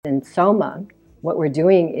In Soma, what we're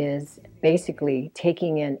doing is basically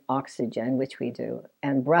taking in oxygen, which we do,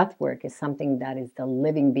 and breath work is something that is the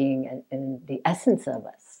living being and the essence of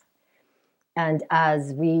us. And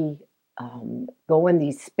as we go in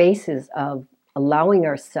these spaces of allowing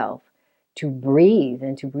ourselves to breathe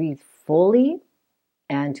and to breathe fully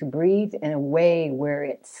and to breathe in a way where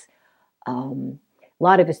it's, a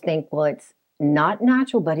lot of us think, well, it's not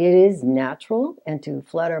natural, but it is natural, and to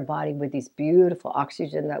flood our body with these beautiful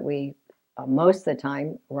oxygen that we, most of the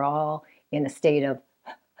time, we're all in a state of,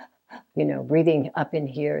 breathing up in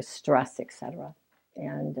here, stress, etc.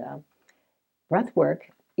 And breath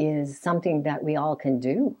work is something that we all can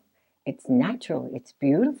do. It's natural, it's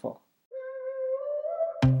beautiful.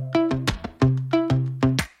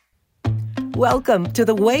 Welcome to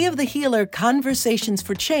the Way of the Healer Conversations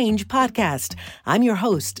for Change podcast. I'm your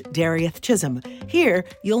host, Darieth Chisholm. Here,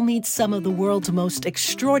 you'll meet some of the world's most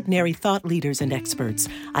extraordinary thought leaders and experts,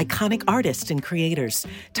 iconic artists and creators,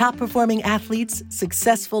 top-performing athletes,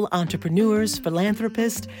 successful entrepreneurs,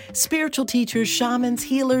 philanthropists, spiritual teachers, shamans,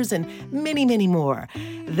 healers, and many, many more.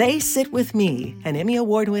 They sit with me, an Emmy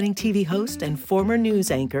Award-winning TV host and former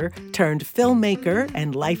news anchor turned filmmaker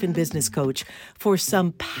and life and business coach, for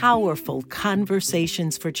some powerful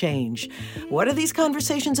conversations for change. What are these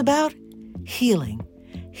conversations about? Healing.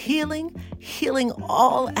 Healing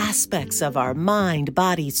all aspects of our mind,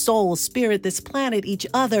 body, soul, spirit, this planet, each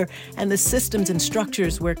other, and the systems and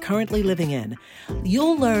structures we're currently living in.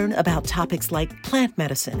 You'll learn about topics like plant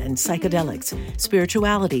medicine and psychedelics,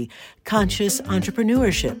 spirituality, conscious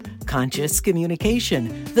entrepreneurship, conscious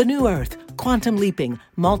communication, the new earth, quantum leaping,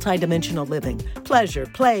 multidimensional living, pleasure,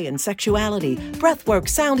 play, and sexuality, breathwork,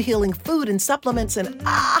 sound healing, food and supplements, and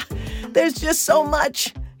there's just so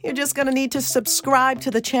much. You're just going to need to subscribe to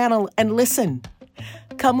the channel and listen.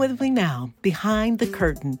 Come with me now, behind the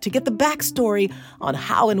curtain, to get the backstory on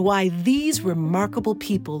how and why these remarkable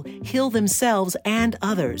people heal themselves and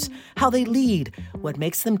others, how they lead, what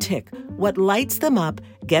makes them tick, what lights them up,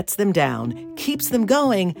 gets them down, keeps them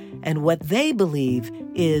going, and what they believe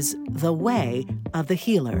is the way of the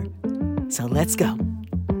healer. So let's go.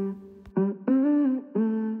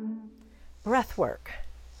 Breathwork.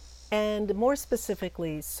 And more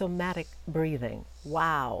specifically, somatic breathing.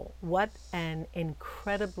 Wow, what an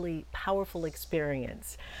incredibly powerful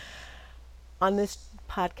experience. On this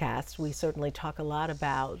podcast, we certainly talk a lot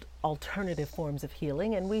about alternative forms of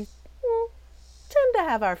healing, and we tend to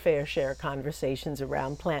have our fair share of conversations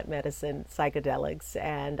around plant medicine, psychedelics,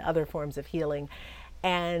 and other forms of healing.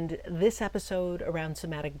 And this episode around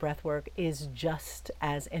somatic breathwork is just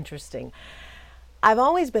as interesting. I've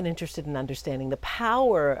always been interested in understanding the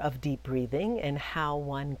power of deep breathing and how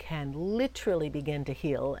one can literally begin to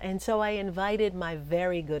heal. And so I invited my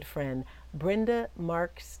very good friend, Brenda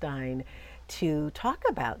Markstein, to talk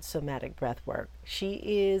about somatic breathwork. She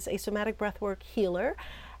is a somatic breathwork healer.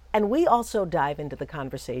 And we also dive into the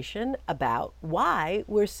conversation about why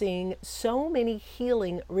we're seeing so many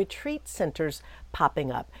healing retreat centers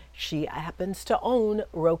popping up. She happens to own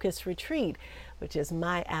Rocus Retreat, which is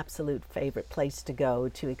my absolute favorite place to go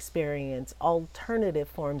to experience alternative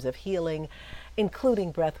forms of healing,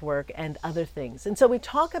 including breath work and other things. And so we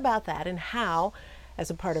talk about that and how, as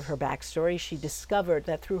a part of her backstory, she discovered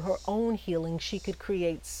that through her own healing, she could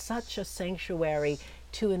create such a sanctuary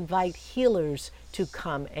to invite healers to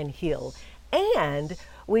come and heal. And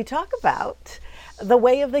we talk about The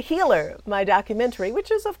Way of the Healer, my documentary,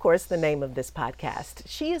 which is, of course, the name of this podcast.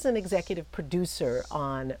 She is an executive producer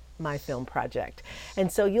on my film project.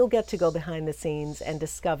 And so you'll get to go behind the scenes and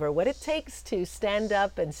discover what it takes to stand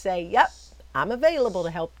up and say, yep, I'm available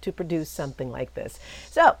to help to produce something like this.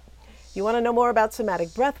 So you want to know more about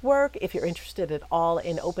somatic breath work, if you're interested at all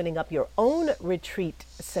in opening up your own retreat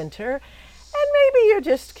center, and maybe you're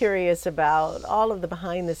just curious about all of the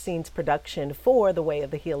behind-the-scenes production for the Way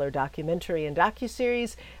of the Healer documentary and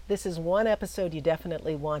docuseries, this is one episode you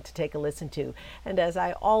definitely want to take a listen to. And as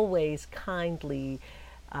I always kindly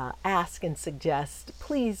ask and suggest,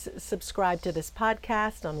 please subscribe to this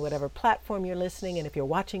podcast on whatever platform you're listening. And if you're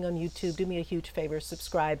watching on YouTube, do me a huge favor,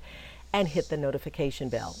 subscribe and hit the notification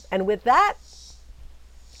bell. And with that,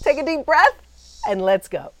 take a deep breath and let's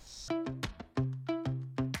go.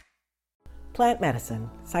 Plant medicine,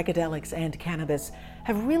 psychedelics, and cannabis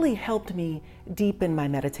have really helped me deepen my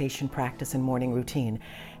meditation practice and morning routine.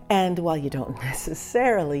 And while you don't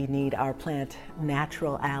necessarily need our plant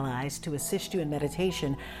natural allies to assist you in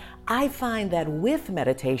meditation, I find that with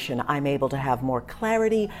meditation, I'm able to have more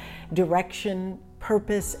clarity, direction,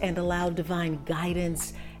 purpose, and allow divine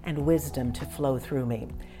guidance and wisdom to flow through me.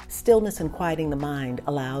 Stillness and quieting the mind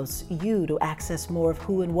allows you to access more of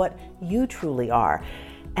who and what you truly are.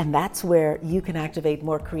 And that's where you can activate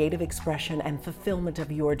more creative expression and fulfillment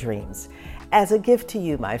of your dreams. As a gift to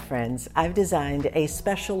you, my friends, I've designed a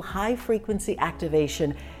special high-frequency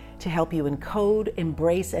activation to help you encode,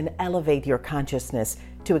 embrace, and elevate your consciousness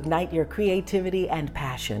to ignite your creativity and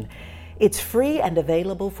passion. It's free and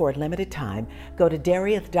available for a limited time. Go to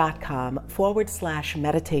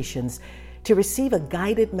darieth.com/meditations to receive a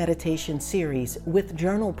guided meditation series with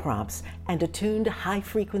journal prompts and attuned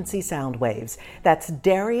high-frequency sound waves. That's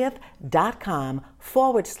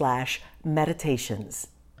darieth.com/meditations.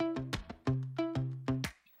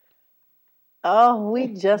 Oh, we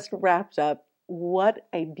just wrapped up. What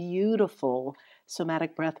a beautiful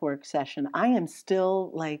somatic breathwork session. I am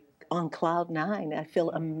still like on cloud nine. I feel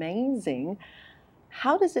amazing.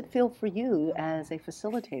 How does it feel for you as a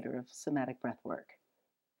facilitator of somatic breathwork?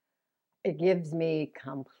 It gives me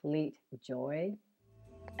complete joy,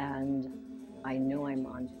 and I know I'm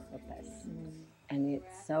on purpose. And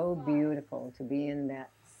it's so beautiful to be in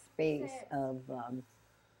that space of,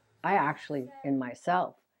 I actually, in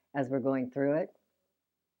myself, as we're going through it,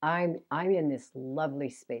 I'm in this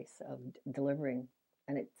lovely space of delivering,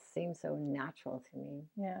 and it seems so natural to me.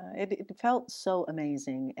 Yeah, it felt so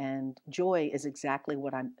amazing, and joy is exactly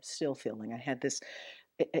what I'm still feeling. I had this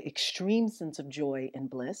extreme sense of joy and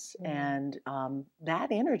bliss, and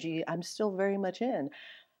that energy I'm still very much in.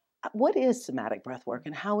 What is somatic breathwork,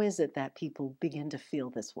 and how is it that people begin to feel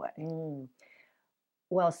this way?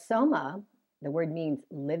 Well, soma, the word means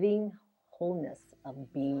living wholeness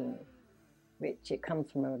of being, which it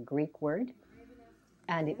comes from a Greek word,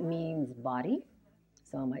 and it means body.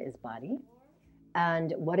 Soma is body.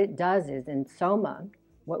 And what it does is, in soma,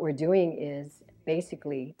 what we're doing is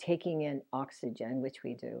basically taking in oxygen, which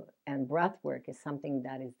we do. And breath work is something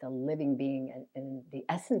that is the living being and the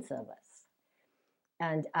essence of us.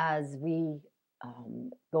 And as we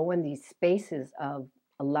go in these spaces of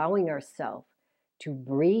allowing ourselves to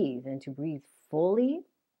breathe and to breathe fully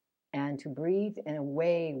and to breathe in a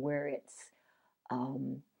way where it's, a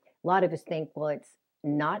lot of us think, well, it's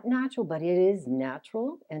not natural, but it is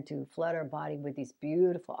natural. And to flood our body with these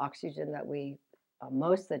beautiful oxygen that we,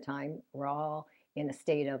 most of the time, we're all in a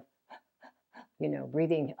state of,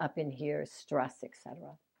 breathing up in here, stress, etc.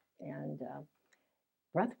 And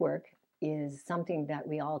breath work is something that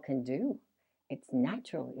we all can do. It's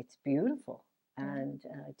natural, it's beautiful. And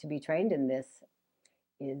to be trained in this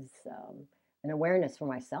is an awareness for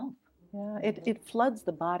myself. Yeah, it floods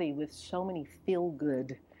the body with so many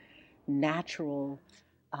feel-good, natural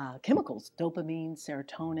chemicals, dopamine,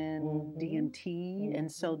 serotonin, DMT.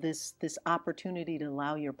 And so this opportunity to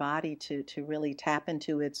allow your body to really tap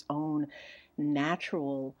into its own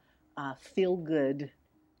natural feel-good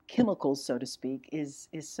chemicals, so to speak, is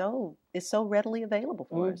so readily available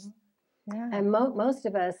for us. Yeah. And most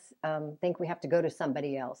of us think we have to go to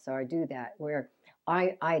somebody else or do that. Where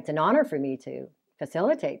it's an honor for me to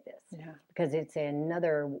facilitate this because it's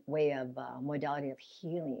another way of modality of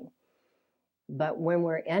healing. But when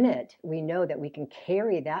we're in it, we know that we can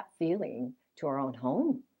carry that feeling to our own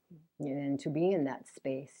home and to be in that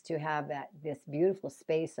space, to have this beautiful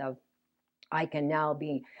space of, I can now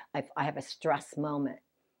be, if I have a stress moment,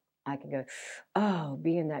 I can go,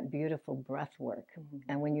 be in that beautiful breath work.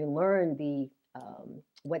 And when you learn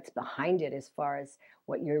what's behind it, as far as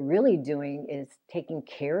what you're really doing is taking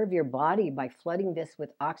care of your body by flooding this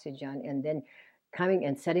with oxygen and then coming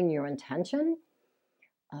and setting your intention,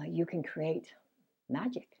 you can create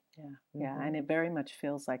magic. Yeah, and it very much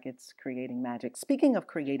feels like it's creating magic. Speaking of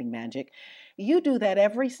creating magic, you do that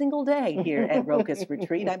every single day here at Rokas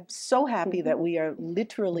Retreat. I'm so happy that we are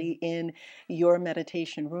literally in your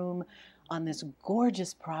meditation room on this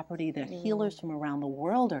gorgeous property that healers from around the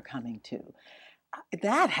world are coming to.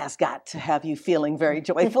 That has got to have you feeling very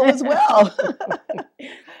joyful as well.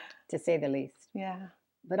 To say the least. Yeah.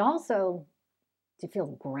 But also to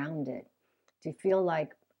feel grounded, to feel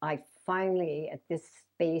like I finally, at this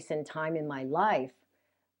space and time in my life,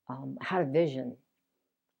 had a vision,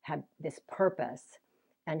 had this purpose,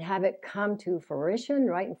 and have it come to fruition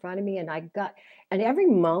right in front of me. And every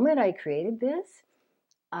moment I created this,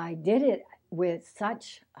 I did it with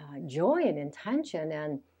such joy and intention.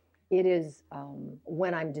 And it is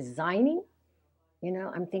when I'm designing,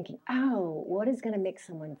 I'm thinking, what is going to make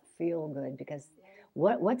someone feel good? Because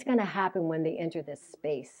what's going to happen when they enter this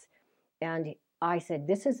space? And I said,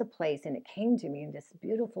 this is a place, and it came to me in this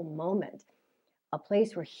beautiful moment, a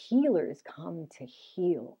place where healers come to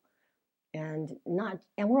heal. And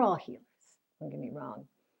we're all healers, don't get me wrong.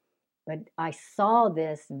 But I saw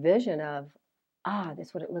this vision of, this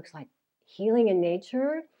is what it looks like. Healing in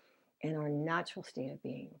nature in our natural state of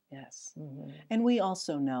being. Yes. Mm-hmm. And we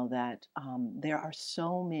also know that there are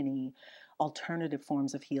so many alternative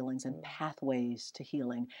forms of healings and pathways to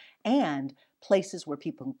healing and places where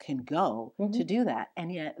people can go to do that.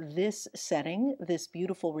 And yet this setting, this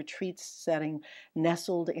beautiful retreat setting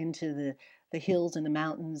nestled into the hills and the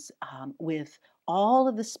mountains, with all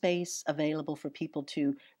of the space available for people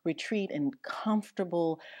to retreat in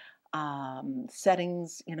comfortable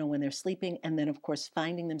settings, when they're sleeping, and then of course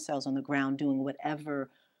finding themselves on the ground doing whatever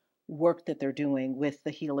work that they're doing with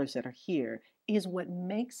the healers that are here, is what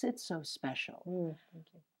makes it so special. Thank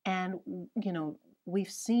you. And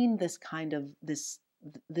we've seen this kind of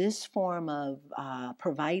this form of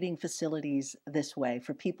providing facilities this way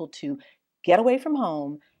for people to get away from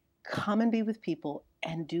home, come and be with people,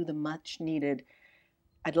 and do the much needed,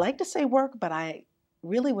 I'd like to say work, but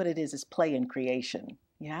really what it is play and creation.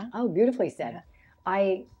 Yeah. Oh, beautifully said.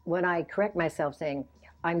 Yeah. When I correct myself saying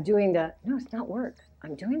I'm doing no, it's not work.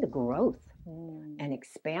 I'm doing the growth and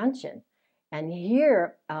expansion. And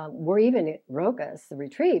here, we're even at Rokas, the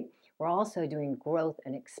retreat, we're also doing growth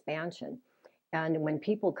and expansion. And when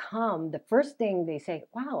people come, the first thing they say,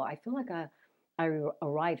 wow, I feel like I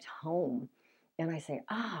arrived home. And I say,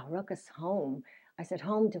 Rokas home. I said,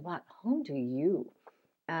 home to what? Home to you.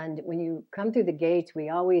 And when you come through the gates, we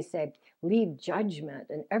always say, leave judgment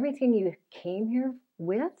and everything you came here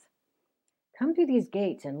with. Come through these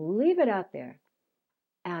gates and leave it out there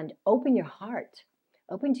and open your heart.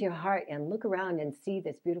 Open to your heart and look around and see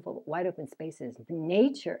this beautiful wide open spaces,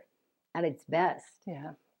 nature at its best.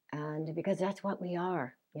 Yeah. And because that's what we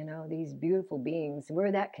are, these beautiful beings.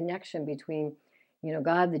 We're that connection between,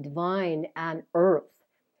 God, the divine, and earth.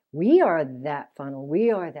 We are that funnel.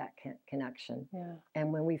 We are that connection. Yeah.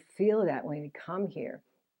 And when we feel that, when we come here,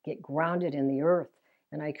 get grounded in the earth.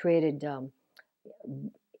 And I created, the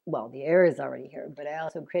air is already here, but I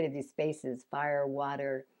also created these spaces, fire,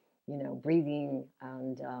 water, breathing,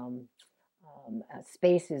 and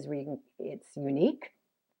spaces where it's unique.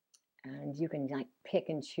 And you can pick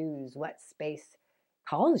and choose what space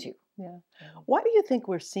calls you. Yeah. Why do you think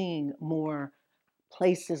we're seeing more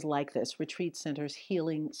places like this, retreat centers,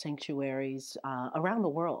 healing sanctuaries around the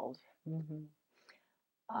world?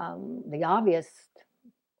 The obvious,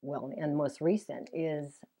 and most recent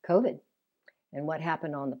is COVID and what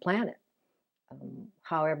happened on the planet.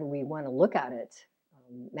 However we want to look at it,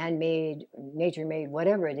 man-made, nature-made,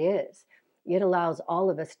 whatever it is, it allows all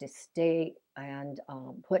of us to stay and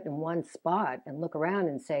put in one spot and look around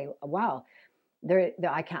and say, wow,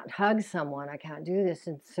 I can't hug someone, I can't do this.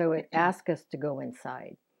 And so it asked us to go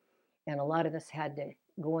inside. And a lot of us had to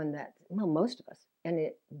go in that, most of us. And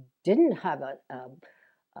it didn't have a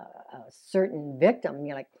certain victim.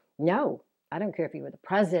 You're like, no, I don't care if you were the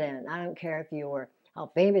president. I don't care if you were,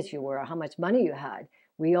 how famous you were, or how much money you had.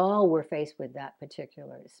 We all were faced with that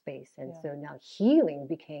particular space. And so now healing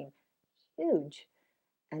became huge.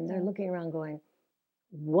 And they're looking around going,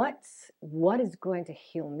 what is going to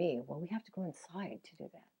heal me? Well, we have to go inside to do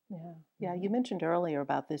that. Yeah. You mentioned earlier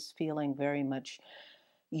about this feeling very much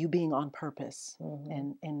you being on purpose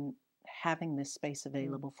and having this space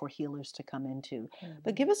available for healers to come into.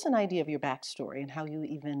 But give us an idea of your backstory and how you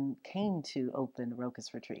even came to open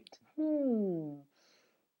Rokas Retreat.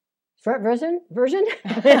 Short version?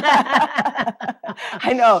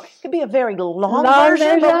 I know. It could be a very long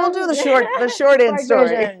version, but we'll do the short end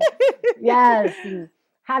story. Yes.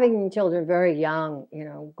 Having children very young,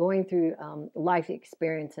 going through life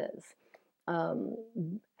experiences.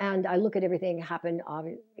 And I look at everything happen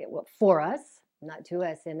for us, not to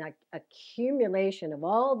us, and accumulation of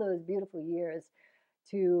all those beautiful years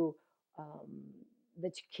to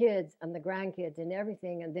the kids and the grandkids and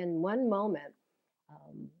everything. And then one moment,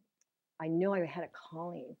 I knew I had a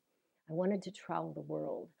calling. I wanted to travel the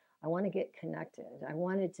world. I want to get connected. I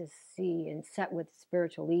wanted to see and sit with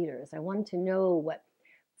spiritual leaders. I wanted to know what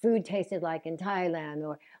food tasted like in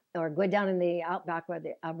Thailand, or go down in the outback where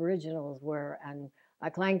the Aboriginals were, and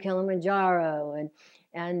I climbed Kilimanjaro,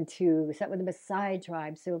 and to sit with the Maasai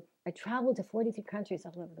tribe. So I traveled to 42 countries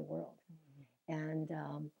all over the world, and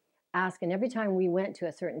and every time we went to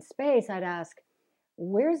a certain space, I'd ask,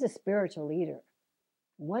 where's the spiritual leader?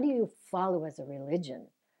 What do you follow as a religion?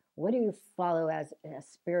 What do you follow as a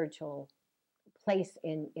spiritual place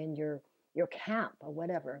in your camp or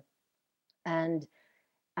whatever? And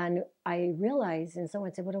I realized, and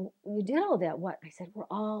someone said, well, you did all that, what? I said, we're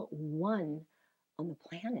all one on the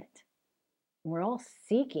planet. We're all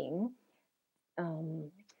seeking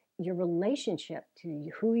your relationship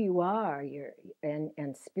to who you are,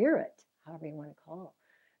 and spirit, however you want to call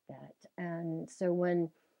that. And so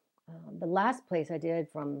when the last place I did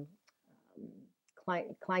from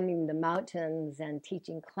climbing the mountains and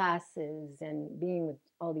teaching classes and being with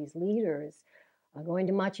all these leaders, going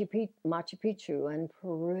to Machu Picchu and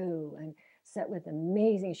Peru and sat with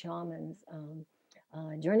amazing shamans,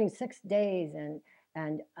 journeying 6 days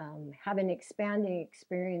and having expanding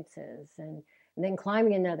experiences and then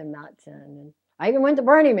climbing another mountain. And I even went to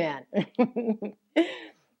Burning Man.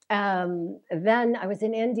 Then I was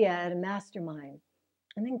in India at a mastermind,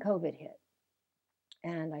 and then COVID hit.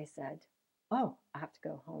 And I said, oh, I have to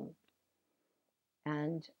go home.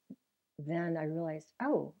 And then I realized,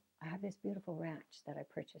 oh, I have this beautiful ranch that I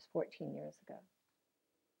purchased 14 years ago.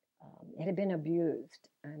 It had been abused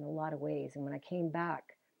in a lot of ways. And when I came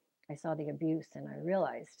back, I saw the abuse and I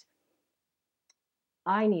realized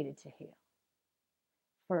I needed to heal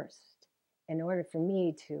first in order for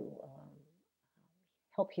me to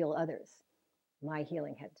help heal others. My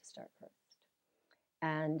healing had to start first.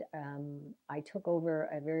 And I took over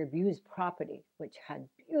a very abused property, which had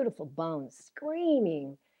beautiful bones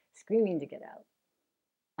screaming to get out.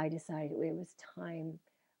 I decided it was time.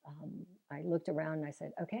 I looked around and I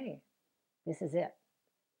said, okay, this is it.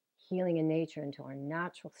 Healing in nature into our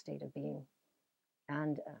natural state of being.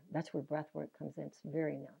 And that's where breath work comes in. It's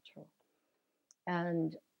very natural.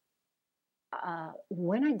 And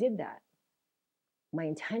when I did that, my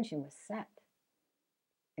intention was set.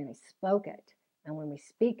 And I spoke it. And when we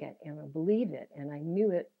speak it and we believe it, and I knew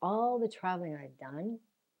it, all the traveling I'd done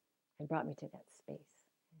had brought me to that space.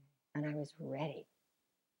 And I was ready.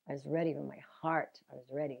 I was ready with my heart. I was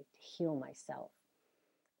ready to heal myself.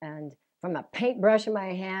 And from a paintbrush in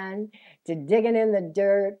my hand to digging in the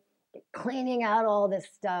dirt, to cleaning out all this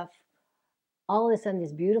stuff, all of a sudden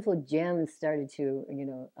this beautiful gem started to,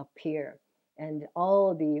 appear. And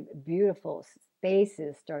all the beautiful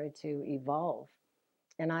spaces started to evolve.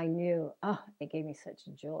 And I knew, it gave me such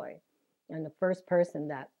joy. And the first person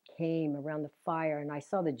that came around the fire and I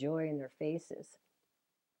saw the joy in their faces,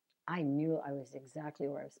 I knew I was exactly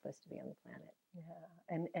where I was supposed to be on the planet. Yeah,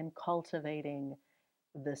 and cultivating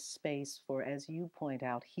the space for, as you point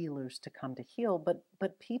out, healers to come to heal, but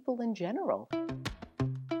people in general.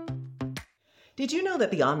 Did you know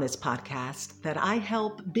that beyond this podcast, that I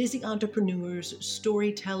help busy entrepreneurs,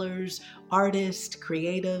 storytellers, artists,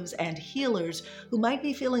 creatives, and healers who might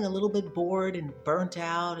be feeling a little bit bored and burnt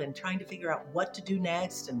out and trying to figure out what to do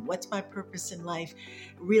next and what's my purpose in life,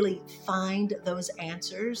 really find those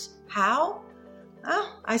answers? How?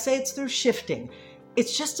 I say it's through shifting.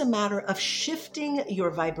 It's just a matter of shifting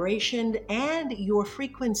your vibration and your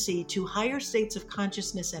frequency to higher states of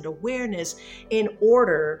consciousness and awareness in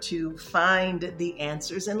order to find the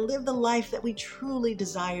answers and live the life that we truly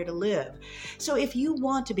desire to live. So if you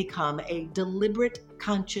want to become a deliberate,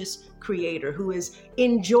 conscious creator who is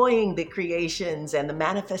enjoying the creations and the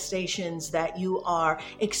manifestations that you are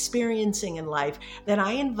experiencing in life, then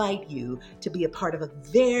I invite you to be a part of a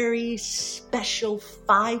very special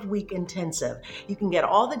 5-week intensive. You can get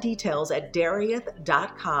all the details at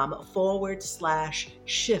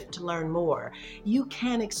darieth.com/shift to learn more. You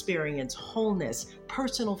can experience wholeness,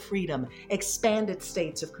 personal freedom, expanded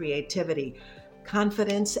states of creativity,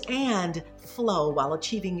 confidence, and flow while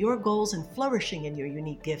achieving your goals and flourishing in your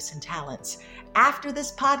unique gifts and talents. After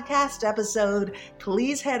this podcast episode,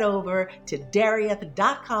 please head over to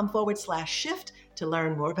darieth.com/shift to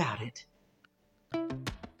learn more about it.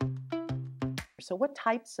 So what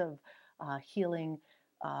types of healing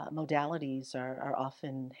modalities are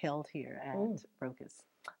often held here at Rocus?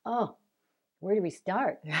 Oh, where do we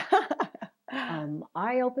start?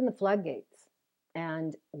 I opened the floodgates.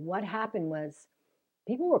 And what happened was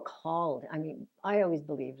people were called. I mean, I always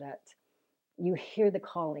believe that you hear the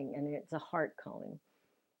calling and it's a heart calling.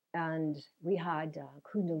 And we had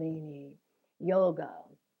Kundalini, yoga,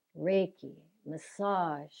 Reiki,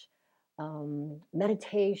 massage,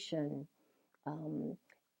 meditation,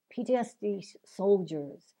 PTSD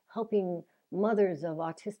soldiers, helping mothers of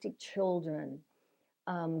autistic children,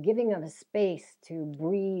 giving them a space to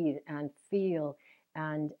breathe and feel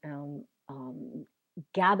and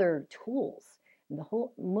gather tools. And the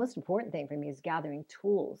most important thing for me is gathering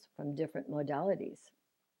tools from different modalities,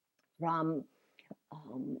 from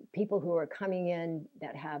people who are coming in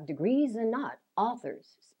that have degrees and not,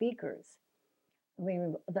 authors, speakers. I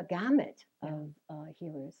mean, the gamut of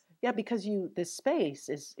healers. Yeah, because this space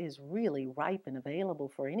is really ripe and available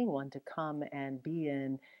for anyone to come and be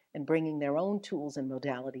in, and bringing their own tools and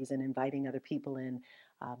modalities and inviting other people in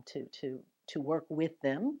to work with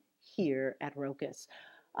them here at Rocus.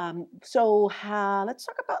 So let's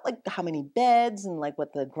talk about like how many beds and like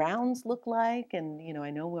what the grounds look like. And,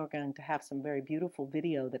 I know we're going to have some very beautiful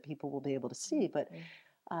video that people will be able to see, but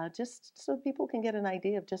just so people can get an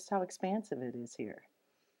idea of just how expansive it is here.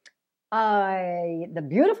 The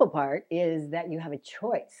beautiful part is that you have a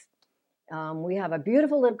choice. We have a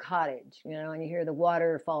beautiful little cottage, and you hear the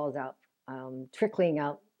waterfalls out, trickling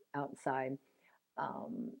out outside.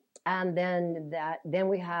 Um, and then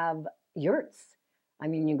we have yurts. I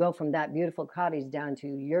mean, you go from that beautiful cottage down to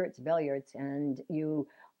yurts, bell yurts, and you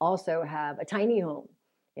also have a tiny home.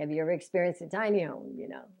 Have you ever experienced a tiny home?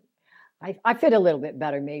 I fit a little bit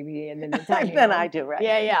better maybe in the tiny than home. I do, right?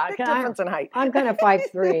 Yeah. Big difference in height. I'm kind of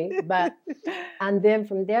 5'3", but and then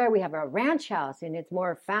from there we have a ranch house, and it's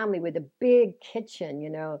more family with a big kitchen,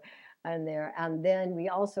 and there. And then we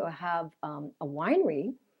also have a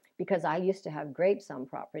winery, because I used to have grapes on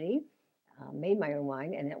property, made my own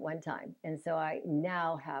wine, and at one time, and so I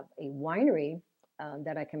now have a winery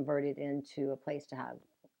that I converted into a place to have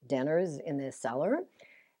dinners in the cellar.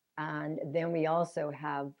 And then we also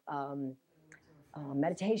have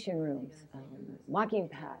meditation rooms, walking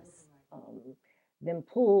paths, then a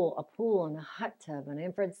pool and a hot tub, an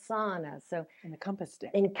infrared sauna. So and a compass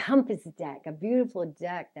deck. A beautiful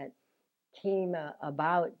deck that came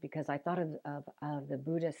about because I thought of the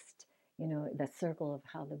Buddhist, the circle of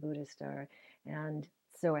how the Buddhists are. And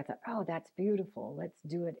so I thought, oh, that's beautiful. Let's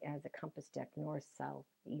do it as a compass deck, north, south,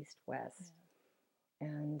 east, west. Yeah.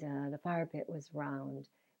 And the fire pit was round.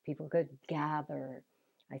 People could gather.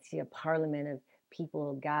 I see a parliament of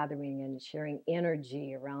people gathering and sharing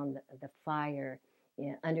energy around the fire,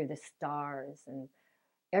 under the stars. And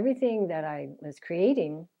everything that I was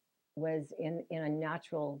creating was in a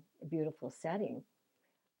natural, beautiful setting.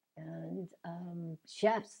 And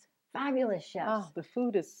chefs, fabulous chefs. Oh, the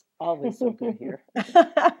food is always so good here.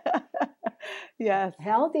 Yes.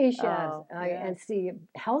 Healthy chefs. And see,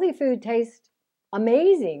 healthy food tastes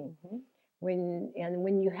amazing. Mm-hmm.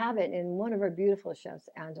 When you have it. And one of our beautiful chefs,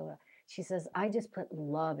 Angela, she says, I just put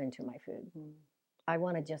love into my food. Mm-hmm. I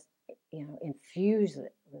want to just, infuse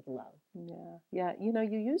it with love. Yeah. You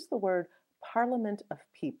use the word parliament of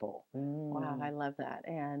people. Wow, I love that.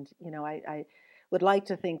 And, I would like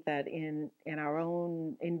to think that in our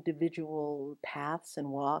own individual paths and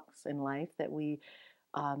walks in life that we're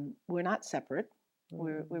not separate.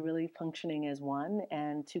 We're really functioning as one,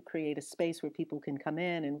 and to create a space where people can come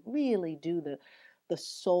in and really do the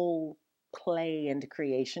soul play into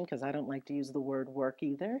creation, because I don't like to use the word work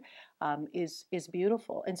either, is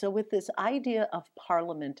beautiful. And so with this idea of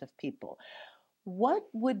parliament of people, what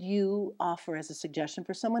would you offer as a suggestion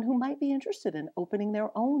for someone who might be interested in opening their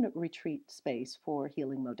own retreat space for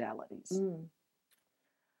healing modalities?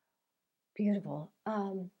 Beautiful.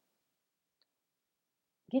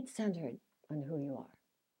 Get centered on who you are.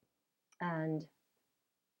 And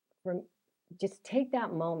just take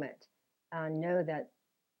that moment and know that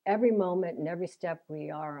every moment and every step we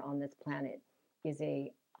are on this planet is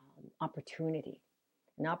a opportunity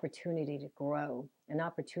to grow, an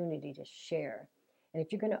opportunity to share. And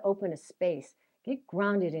if you're going to open a space, get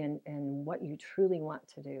grounded in what you truly want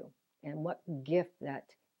to do and what gift that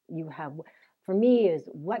you have. For me, is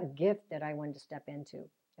what gift that I wanted to step into.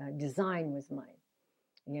 Design was mine.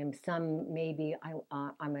 Some maybe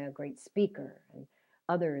I'm a great speaker, and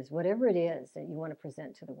others, whatever it is that you want to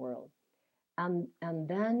present to the world. And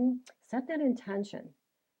then set that intention.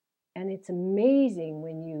 And it's amazing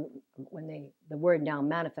when the word now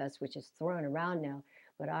manifests, which is thrown around now,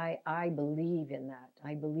 but I believe in that.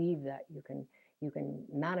 I believe that you can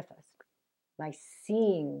manifest by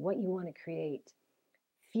seeing what you want to create,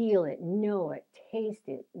 feel it, know it, taste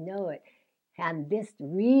it, know it, and this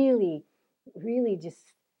really, really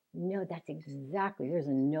just know that's exactly, there's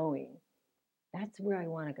a knowing. That's where I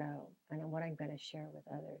want to go and what I'm going to share with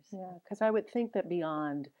others. Yeah, because I would think that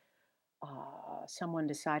beyond someone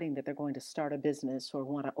deciding that they're going to start a business or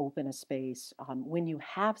want to open a space, when you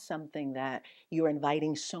have something that you're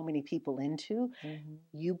inviting so many people into,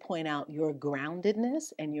 you point out your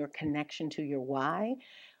groundedness and your connection to your why.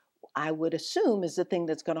 I would assume is the thing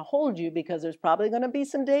that's going to hold you, because there's probably going to be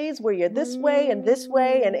some days where you're this way and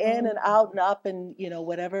in and out and up and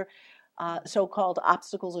whatever so-called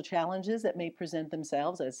obstacles or challenges that may present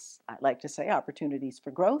themselves as, I like to say, opportunities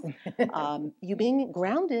for growth. You being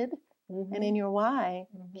grounded and in your why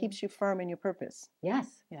keeps you firm in your purpose. Yes.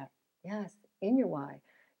 Yeah. Yes, in your why.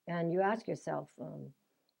 And you ask yourself,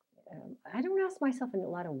 I don't ask myself a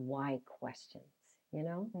lot of why questions,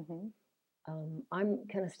 I'm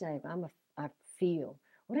kind of static. I feel.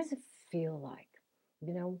 What does it feel like?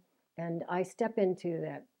 And I step into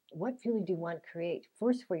that. What feeling do you want to create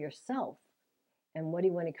first for yourself? And what do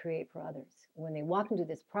you want to create for others? When they walk into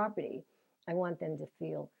this property, I want them to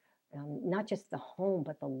feel not just the home,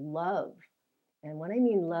 but the love. And when I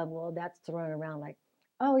mean love, well, that's thrown around like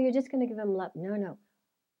oh, you're just going to give them love. No, no.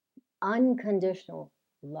 Unconditional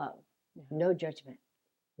love, Yeah. no judgment,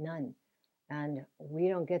 none. And we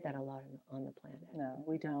don't get that a lot on the planet. No,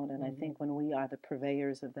 we don't. And I think when we are the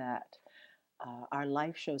purveyors of that, our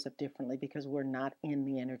life shows up differently because we're not in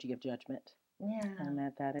the energy of judgment. Yeah. And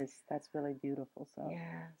that's really beautiful. So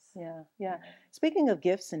yes. yeah. Speaking of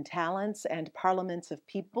gifts and talents and parliaments of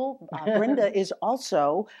people, Brenda is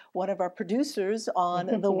also one of our producers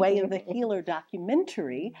on the Way of the Healer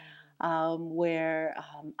documentary, where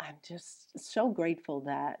I'm just so grateful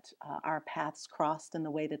that our paths crossed in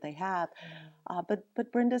the way that they have.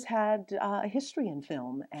 But Brenda's had a history in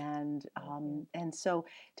film, and so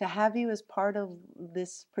to have you as part of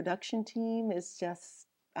this production team is just,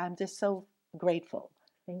 I'm just so grateful.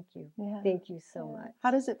 Thank you. Yeah. Thank you so much.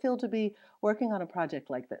 How does it feel to be working on a project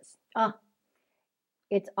like this?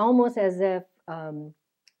 It's almost as if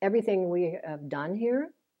everything we have done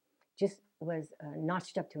here just was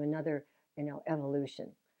notched up to another,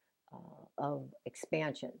 evolution of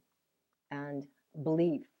expansion and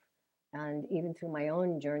belief. And even through my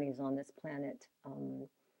own journeys on this planet,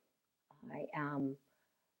 I am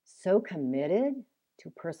so committed to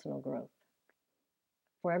personal growth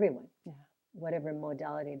for everyone, whatever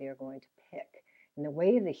modality they're going to pick. And the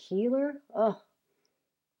Way of the Healer,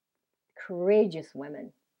 courageous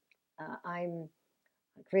women. I'm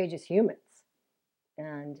courageous humans.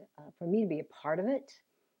 And for me to be a part of it,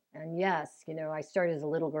 and yes, I started as a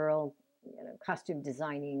little girl, costume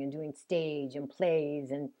designing and doing stage and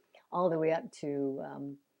plays, and all the way up to,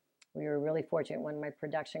 we were really fortunate. One of my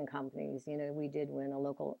production companies, we did win a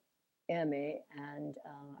local Emmy and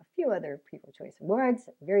a few other People's Choice Awards.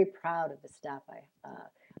 Very proud of the staff. I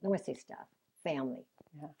don't want to say staff, family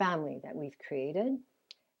that we've created.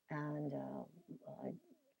 And,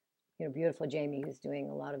 beautiful Jamie, who's doing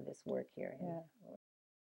a lot of this work here.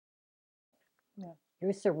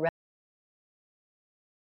 You're surrounded.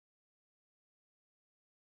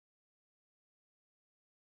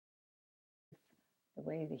 The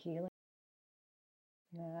Way of the Healer.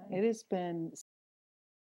 It has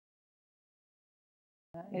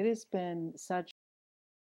been such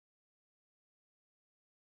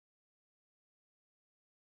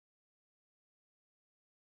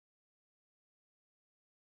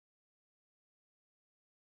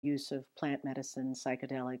use of plant medicine,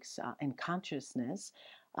 psychedelics, and consciousness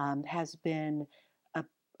has been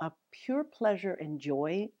a pure pleasure and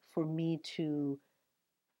joy for me to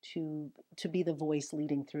be the voice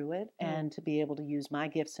leading through it, and to be able to use my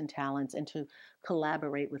gifts and talents and to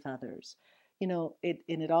collaborate with others.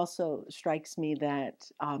 It also strikes me that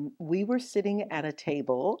we were sitting at a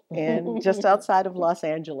table just outside of Los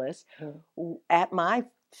Angeles at my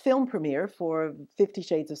film premiere for 50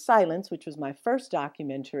 Shades of Silence, which was my first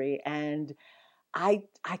documentary, and I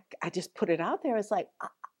just put it out there. It's like,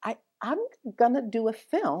 I'm gonna do a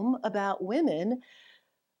film about women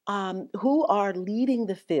who are leading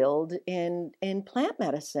the field in plant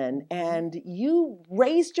medicine, and you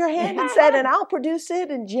raised your hand and said, and I'll produce it.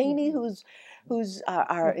 And Janie, who's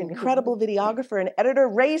our incredible videographer and editor,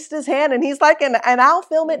 raised his hand, and he's like, and I'll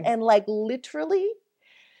film it. And like literally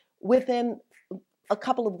within a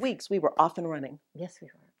couple of weeks, we were off and running. Yes, we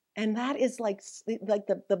were. And that is like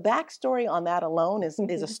the backstory on that alone is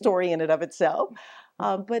a story in and of itself.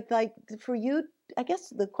 But like for you, I guess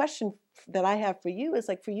the question that I have for you is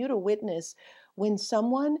like for you to witness when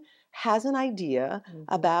someone has an idea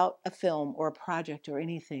about a film or a project or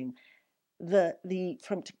anything,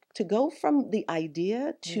 to go from the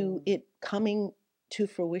idea to it coming to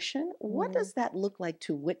fruition, what does that look like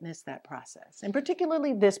to witness that process, and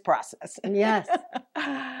particularly this process? Yes.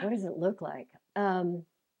 What does it look like?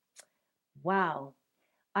 Wow.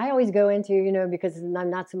 I always go into, because I'm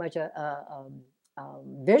not so much a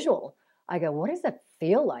visual, I go, what does that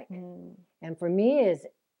feel like? And for me is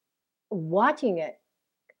watching it,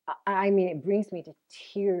 I mean, it brings me to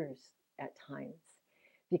tears at times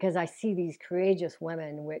because I see these courageous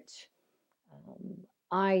women, which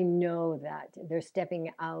I know that they're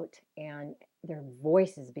stepping out and their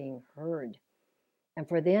voice is being heard. And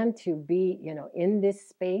for them to be, in this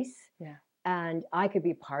space, and I could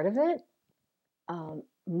be part of it,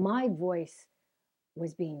 my voice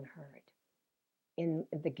was being heard in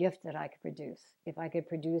the gift that I could produce. If I could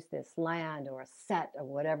produce this land or a set or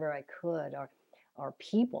whatever I could, or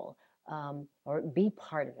people, or be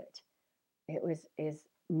part of it, is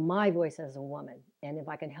my voice as a woman. And if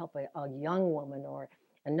I can help a young woman or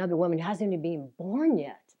another woman who hasn't even been born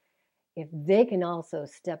yet, if they can also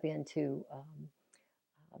step into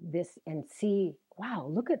this and see, wow,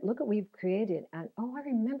 look at what we've created, and oh, I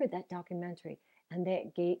remember that documentary, and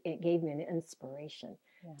it gave me an inspiration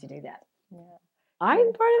to do that. I'm part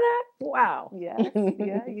of that? Wow. Yes,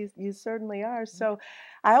 yeah, you certainly are. So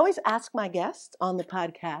I always ask my guests on the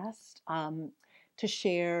podcast to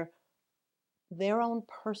share their own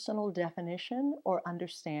personal definition or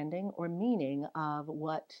understanding or meaning of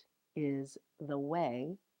what is the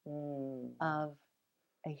way of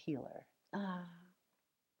a healer.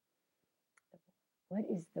 What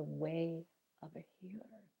is the way of a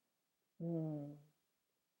healer?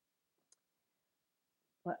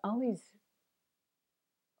 What I always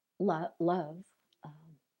love,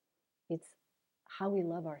 it's how we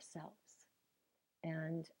love ourselves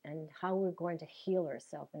and how we're going to heal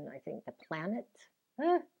ourselves. And I think the planet,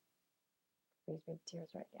 brings me to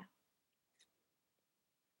tears right now.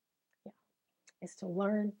 Yeah, is to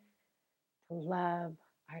learn to love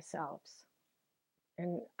ourselves.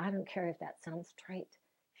 And I don't care if that sounds trite,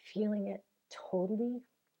 feeling it totally,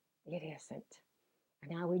 it isn't.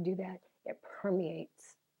 And how we do that, it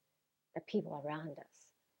permeates the people around us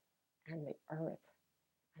and the earth.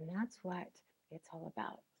 And that's what it's all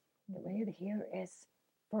about. The way of the healer is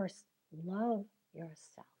first love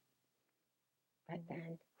yourself. But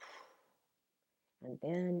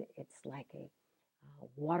then it's like a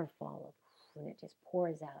waterfall of, and it just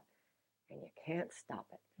pours out and you can't stop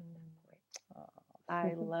it from that point.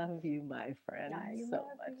 I love you, my friend, so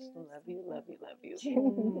much. Love you, love you, love you.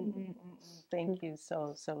 Thank you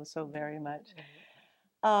so very much.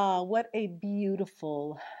 What a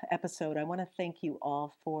beautiful episode. I want to thank you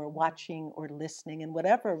all for watching or listening, and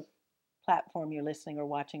whatever platform you're listening or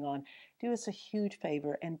watching on, do us a huge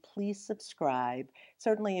favor and please subscribe.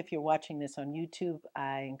 Certainly if you're watching this on YouTube,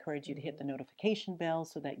 I encourage you to hit the notification bell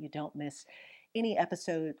so that you don't miss any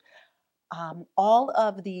episode. All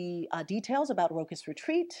of the details about Rokus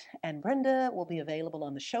Retreat and Brenda will be available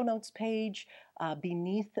on the show notes page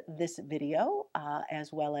beneath this video,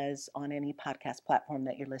 as well as on any podcast platform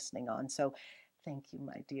that you're listening on. So thank you,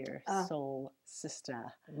 my dear soul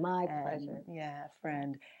sister. My pleasure. Yeah,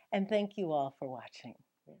 friend. And thank you all for watching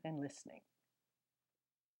and listening.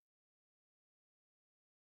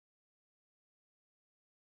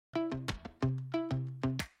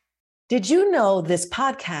 Did you know this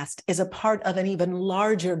podcast is a part of an even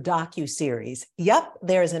larger docuseries? Yep,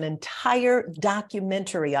 there's an entire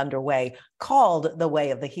documentary underway called The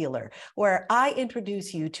Way of the Healer, where I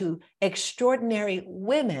introduce you to extraordinary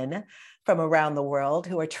women from around the world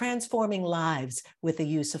who are transforming lives with the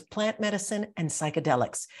use of plant medicine and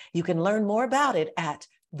psychedelics. You can learn more about it at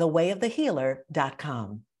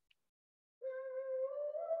thewayofthehealer.com.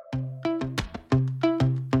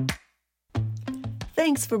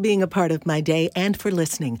 Thanks for being a part of my day and for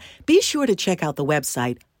listening. Be sure to check out the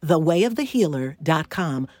website,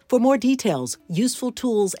 thewayofthehealer.com, for more details, useful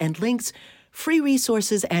tools and links, free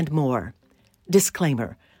resources, and more.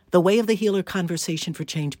 Disclaimer: The Way of the Healer Conversation for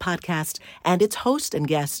Change podcast and its host and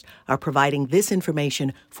guests are providing this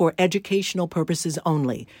information for educational purposes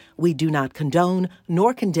only. We do not condone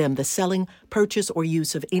nor condemn the selling, purchase, or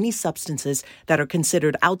use of any substances that are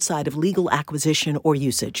considered outside of legal acquisition or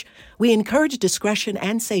usage. We encourage discretion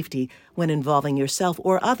and safety when involving yourself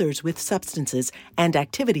or others with substances and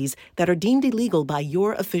activities that are deemed illegal by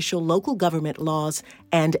your official local government laws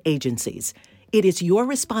and agencies. It is your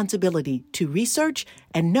responsibility to research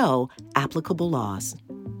and know applicable laws.